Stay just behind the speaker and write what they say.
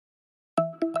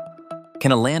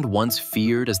Can a land once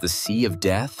feared as the sea of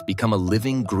death become a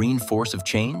living green force of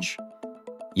change?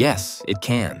 Yes, it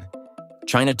can.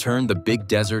 China turned the big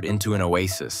desert into an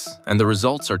oasis, and the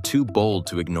results are too bold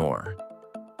to ignore.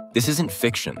 This isn't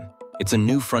fiction, it's a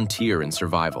new frontier in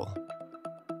survival.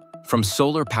 From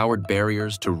solar-powered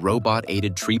barriers to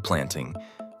robot-aided tree planting,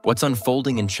 what's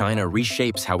unfolding in China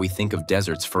reshapes how we think of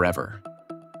deserts forever.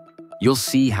 You'll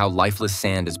see how lifeless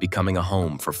sand is becoming a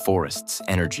home for forests,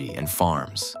 energy, and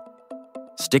farms.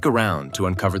 Stick around to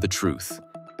uncover the truth.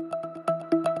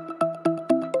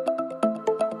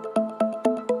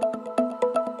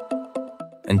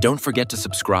 And don't forget to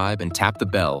subscribe and tap the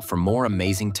bell for more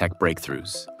amazing tech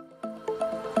breakthroughs.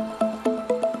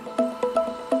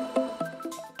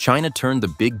 China turned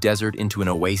the big desert into an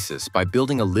oasis by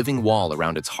building a living wall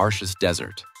around its harshest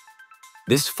desert.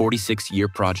 This 46-year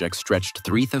project stretched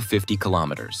 350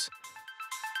 kilometers.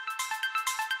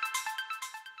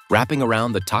 Wrapping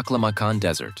around the Taklamakan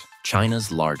Desert, China's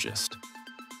largest.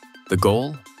 The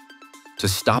goal? To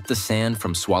stop the sand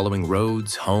from swallowing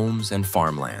roads, homes, and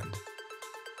farmland.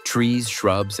 Trees,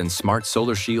 shrubs, and smart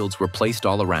solar shields were placed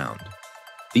all around.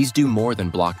 These do more than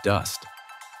block dust.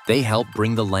 They help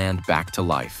bring the land back to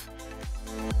life.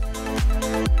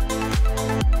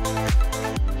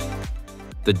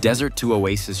 The desert to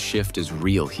oasis shift is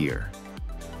real here.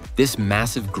 This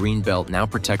massive green belt now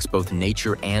protects both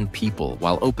nature and people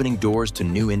while opening doors to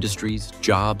new industries,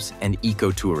 jobs, and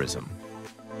ecotourism.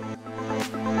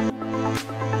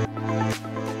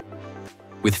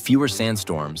 With fewer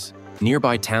sandstorms,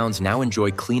 nearby towns now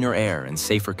enjoy cleaner air and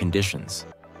safer conditions.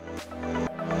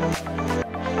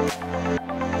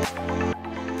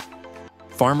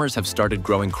 Farmers have started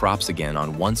growing crops again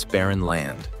on once-barren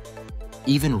land.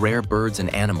 Even rare birds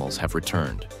and animals have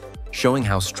returned, showing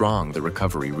how strong the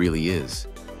recovery really is.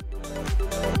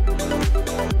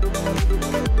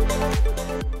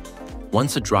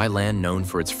 Once a dry land known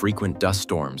for its frequent dust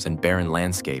storms and barren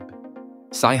landscape,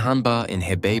 Saihanba in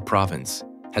Hebei province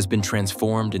has been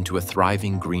transformed into a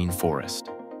thriving green forest.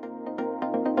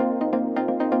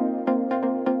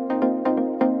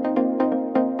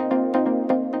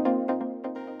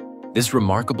 This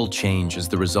remarkable change is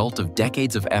the result of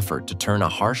decades of effort to turn a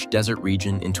harsh desert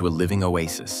region into a living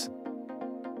oasis.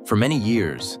 For many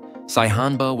years,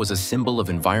 Saihanba was a symbol of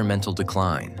environmental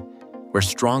decline, where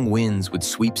strong winds would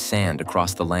sweep sand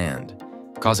across the land,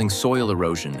 causing soil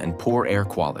erosion and poor air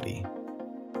quality.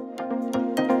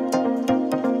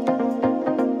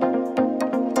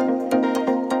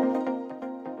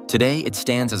 Today, it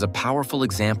stands as a powerful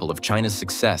example of China's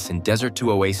success in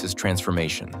desert-to-oasis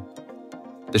transformation.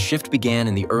 The shift began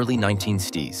in the early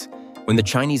 1960s, when the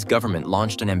Chinese government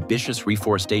launched an ambitious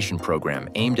reforestation program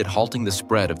aimed at halting the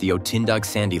spread of the Otindag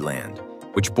sandy land,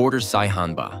 which borders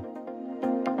Saihanba.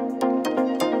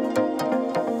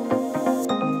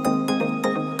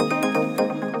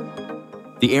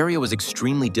 The area was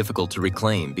extremely difficult to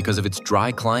reclaim because of its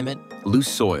dry climate, loose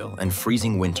soil, and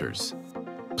freezing winters.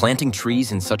 Planting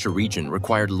trees in such a region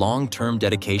required long-term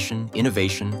dedication,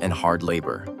 innovation, and hard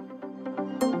labor.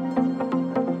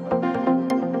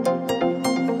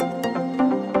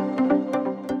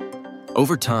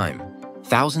 Over time,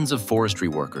 thousands of forestry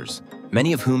workers,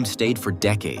 many of whom stayed for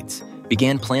decades,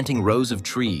 began planting rows of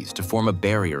trees to form a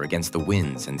barrier against the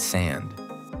winds and sand.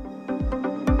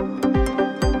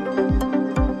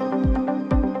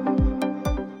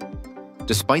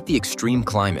 Despite the extreme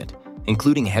climate,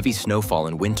 including heavy snowfall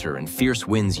in winter and fierce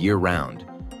winds year-round,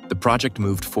 the project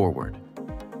moved forward.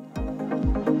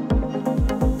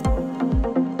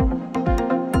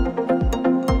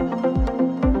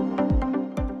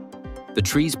 The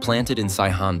trees planted in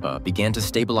Saihanba began to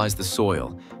stabilize the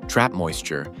soil, trap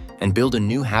moisture, and build a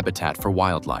new habitat for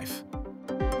wildlife.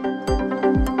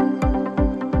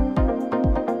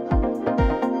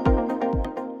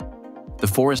 The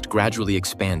forest gradually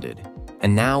expanded,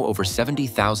 and now over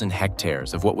 70,000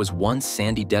 hectares of what was once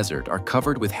sandy desert are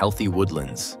covered with healthy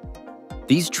woodlands.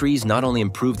 These trees not only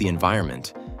improve the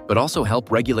environment, but also help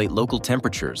regulate local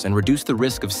temperatures and reduce the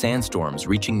risk of sandstorms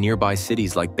reaching nearby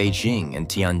cities like Beijing and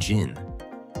Tianjin.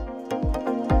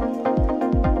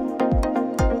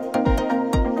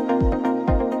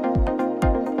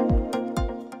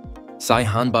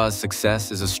 Saihanba's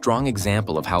success is a strong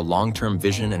example of how long-term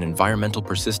vision and environmental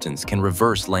persistence can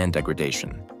reverse land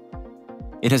degradation.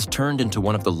 It has turned into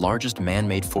one of the largest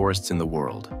man-made forests in the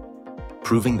world,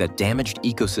 proving that damaged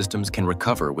ecosystems can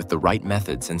recover with the right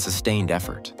methods and sustained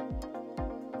effort.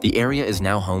 The area is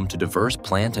now home to diverse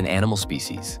plant and animal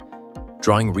species,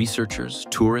 drawing researchers,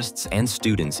 tourists, and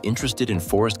students interested in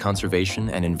forest conservation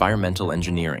and environmental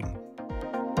engineering.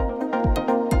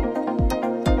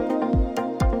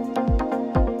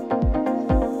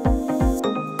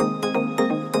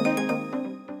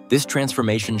 This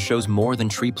transformation shows more than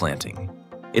tree planting.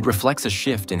 It reflects a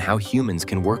shift in how humans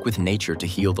can work with nature to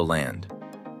heal the land.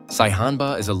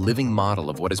 Saihanba is a living model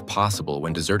of what is possible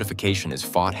when desertification is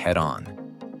fought head-on.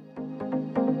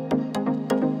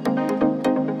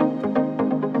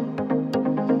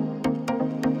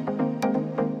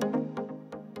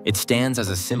 It stands as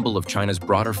a symbol of China's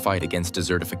broader fight against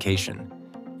desertification,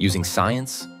 using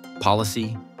science,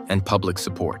 policy, and public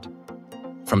support.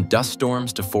 From dust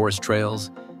storms to forest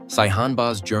trails,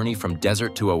 Saihanba's journey from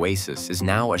desert to oasis is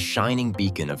now a shining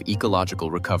beacon of ecological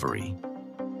recovery.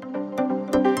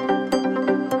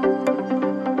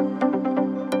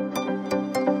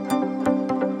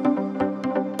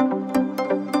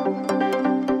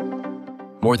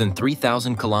 More than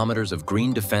 3,000 kilometers of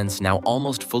green defense now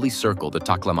almost fully circle the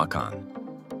Taklamakan.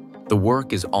 The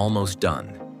work is almost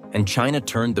done, and China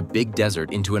turned the big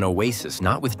desert into an oasis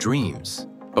not with dreams,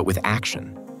 but with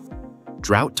action.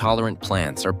 Drought-tolerant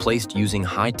plants are placed using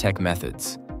high-tech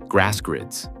methods, grass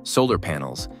grids, solar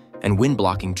panels, and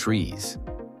wind-blocking trees.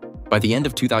 By the end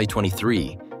of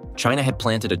 2023, China had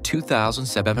planted a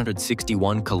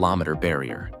 2,761-kilometer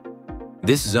barrier.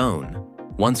 This zone,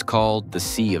 once called the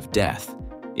Sea of Death,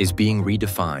 is being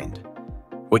redefined.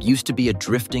 What used to be a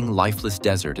drifting, lifeless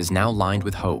desert is now lined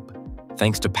with hope,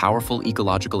 thanks to powerful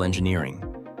ecological engineering.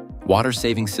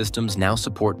 Water-saving systems now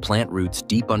support plant roots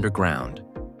deep underground.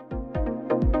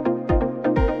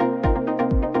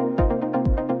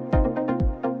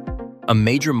 A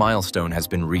major milestone has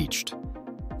been reached.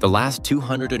 The last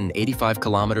 285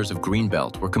 kilometers of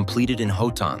greenbelt were completed in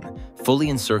Hotan, fully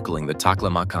encircling the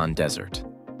Taklamakan Desert.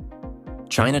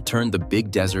 China turned the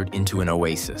big desert into an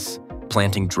oasis,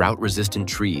 planting drought-resistant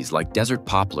trees like desert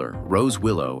poplar, rose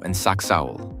willow, and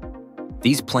saxaul.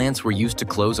 These plants were used to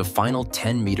close a final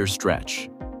 10-meter stretch.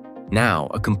 Now,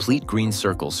 a complete green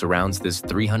circle surrounds this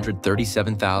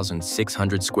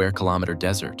 337,600 square kilometer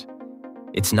desert.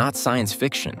 It's not science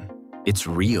fiction. It's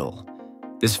real.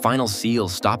 This final seal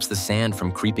stops the sand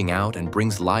from creeping out and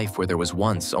brings life where there was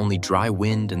once only dry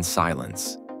wind and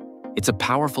silence. It's a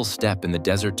powerful step in the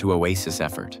desert to oasis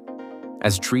effort.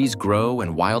 As trees grow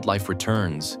and wildlife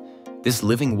returns, this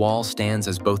living wall stands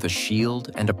as both a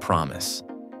shield and a promise,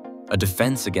 a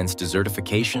defense against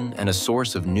desertification and a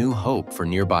source of new hope for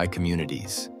nearby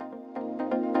communities.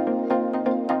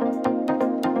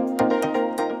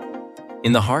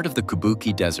 In the heart of the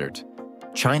Kabuki Desert,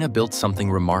 China built something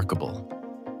remarkable: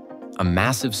 a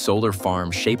massive solar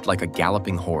farm shaped like a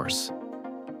galloping horse.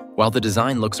 While the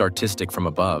design looks artistic from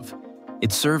above,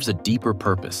 it serves a deeper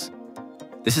purpose.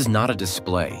 This is not a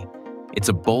display. It's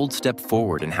a bold step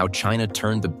forward in how China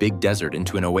turned the big desert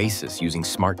into an oasis using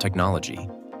smart technology.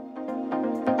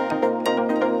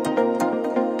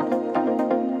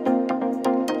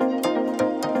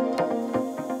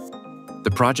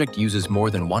 The project uses more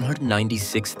than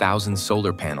 196,000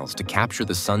 solar panels to capture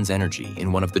the sun's energy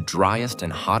in one of the driest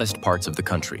and hottest parts of the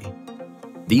country.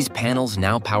 These panels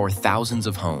now power thousands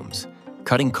of homes,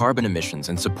 cutting carbon emissions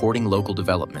and supporting local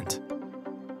development.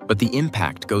 But the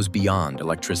impact goes beyond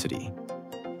electricity.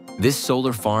 This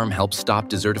solar farm helps stop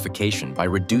desertification by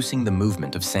reducing the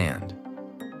movement of sand.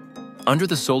 Under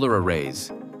the solar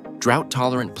arrays,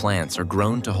 drought-tolerant plants are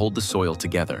grown to hold the soil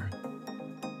together.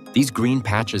 These green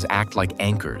patches act like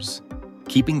anchors,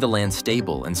 keeping the land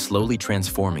stable and slowly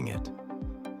transforming it.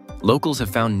 Locals have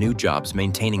found new jobs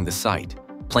maintaining the site,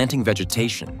 planting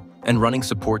vegetation, and running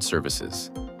support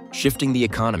services, shifting the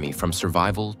economy from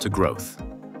survival to growth.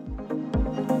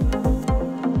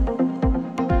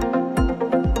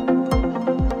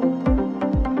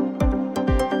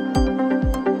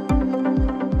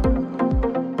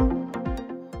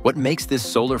 What makes this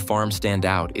solar farm stand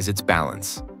out is its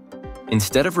balance.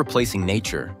 Instead of replacing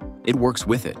nature, it works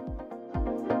with it.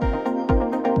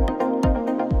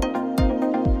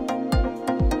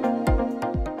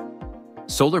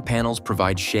 Solar panels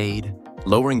provide shade,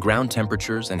 lowering ground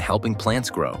temperatures and helping plants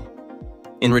grow.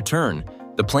 In return,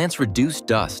 the plants reduce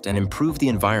dust and improve the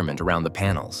environment around the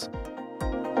panels.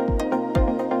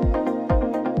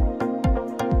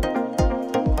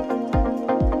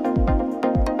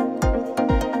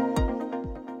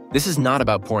 This is not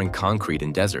about pouring concrete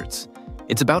in deserts.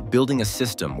 It's about building a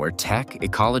system where tech,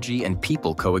 ecology, and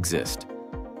people coexist.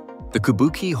 The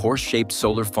Kabuki horse-shaped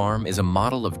solar farm is a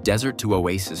model of desert to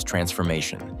oasis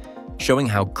transformation, showing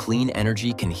how clean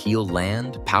energy can heal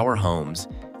land, power homes,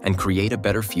 and create a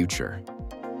better future.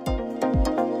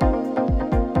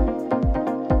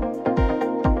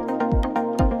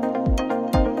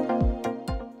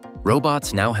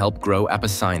 Robots now help grow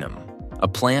apicinum, a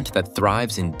plant that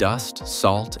thrives in dust,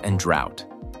 salt, and drought.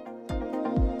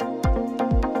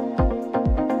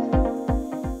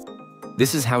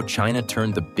 This is how China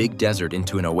turned the big desert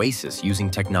into an oasis using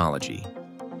technology.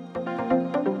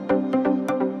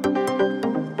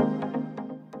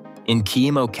 In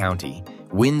Kiamo County,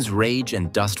 winds rage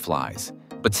and dust flies.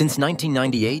 But since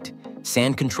 1998,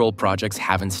 sand control projects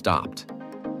haven't stopped.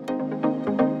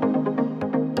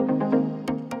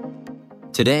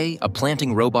 Today, a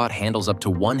planting robot handles up to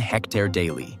 1 hectare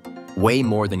daily, way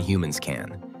more than humans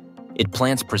can. It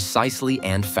plants precisely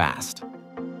and fast.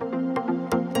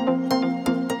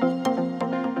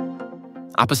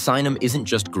 Apocynom isn't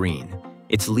just green.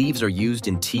 Its leaves are used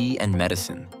in tea and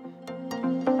medicine.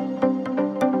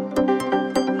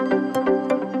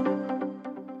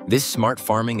 This smart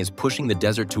farming is pushing the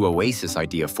desert to oasis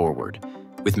idea forward,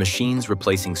 with machines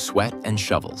replacing sweat and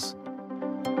shovels.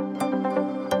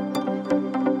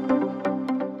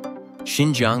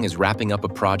 Xinjiang is wrapping up a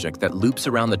project that loops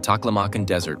around the Taklamakan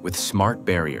desert with smart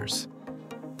barriers.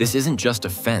 This isn't just a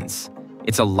fence,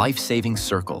 it's a life-saving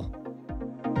circle.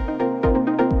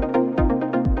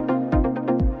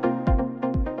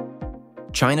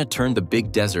 China turned the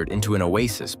big desert into an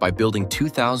oasis by building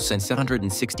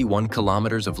 2,761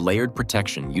 kilometers of layered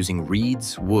protection using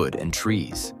reeds, wood, and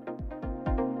trees.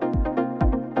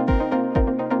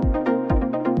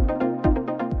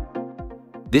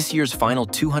 This year's final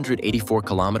 284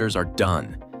 kilometers are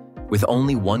done, with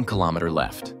only 1 kilometer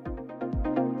left.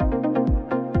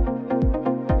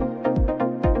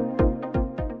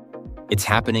 It's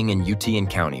happening in Yutian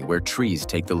County, where trees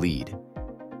take the lead.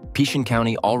 Pishin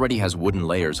County already has wooden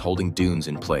layers holding dunes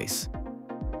in place.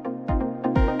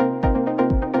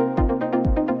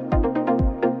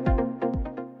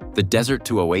 The Desert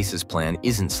to Oasis plan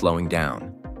isn't slowing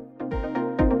down.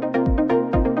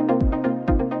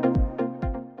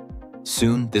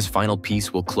 Soon, this final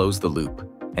piece will close the loop,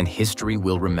 and history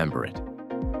will remember it.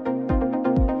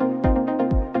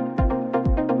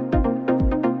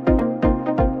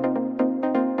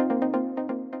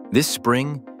 This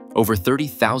spring, over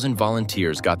 30,000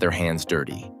 volunteers got their hands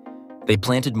dirty. They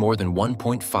planted more than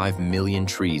 1.5 million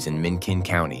trees in Minkin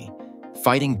County,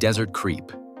 fighting desert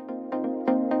creep.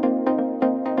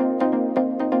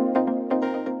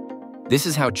 This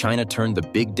is how China turned the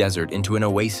big desert into an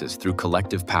oasis through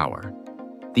collective power.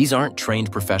 These aren't trained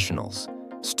professionals.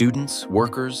 Students,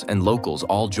 workers, and locals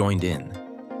all joined in.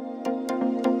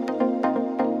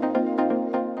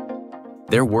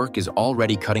 Their work is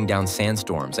already cutting down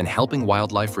sandstorms and helping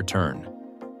wildlife return.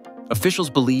 Officials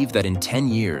believe that in 10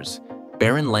 years,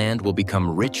 barren land will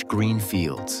become rich green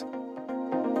fields.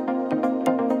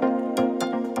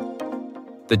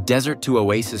 The Desert to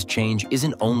Oasis change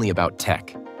isn't only about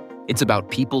tech. It's about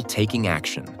people taking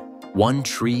action, one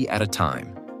tree at a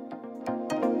time.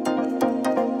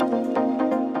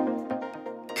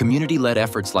 Community-led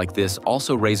efforts like this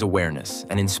also raise awareness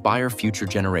and inspire future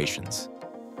generations.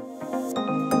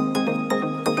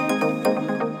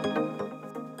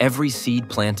 Every seed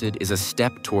planted is a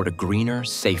step toward a greener,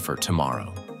 safer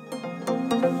tomorrow.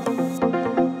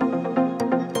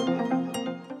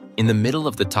 In the middle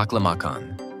of the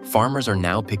Taklamakan, farmers are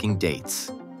now picking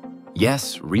dates.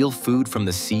 Yes, real food from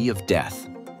the sea of death.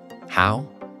 How?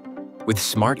 With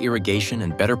smart irrigation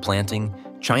and better planting,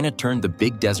 China turned the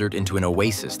big desert into an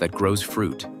oasis that grows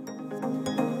fruit.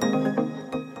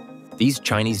 These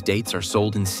Chinese dates are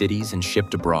sold in cities and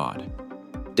shipped abroad.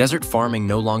 Desert farming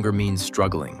no longer means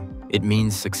struggling, it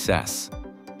means success.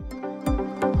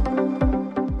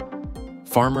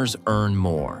 Farmers earn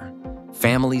more.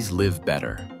 Families live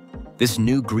better. This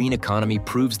new green economy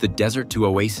proves the Desert to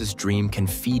Oasis dream can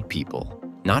feed people,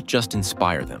 not just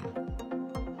inspire them.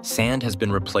 Sand has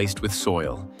been replaced with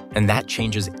soil, and that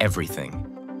changes everything.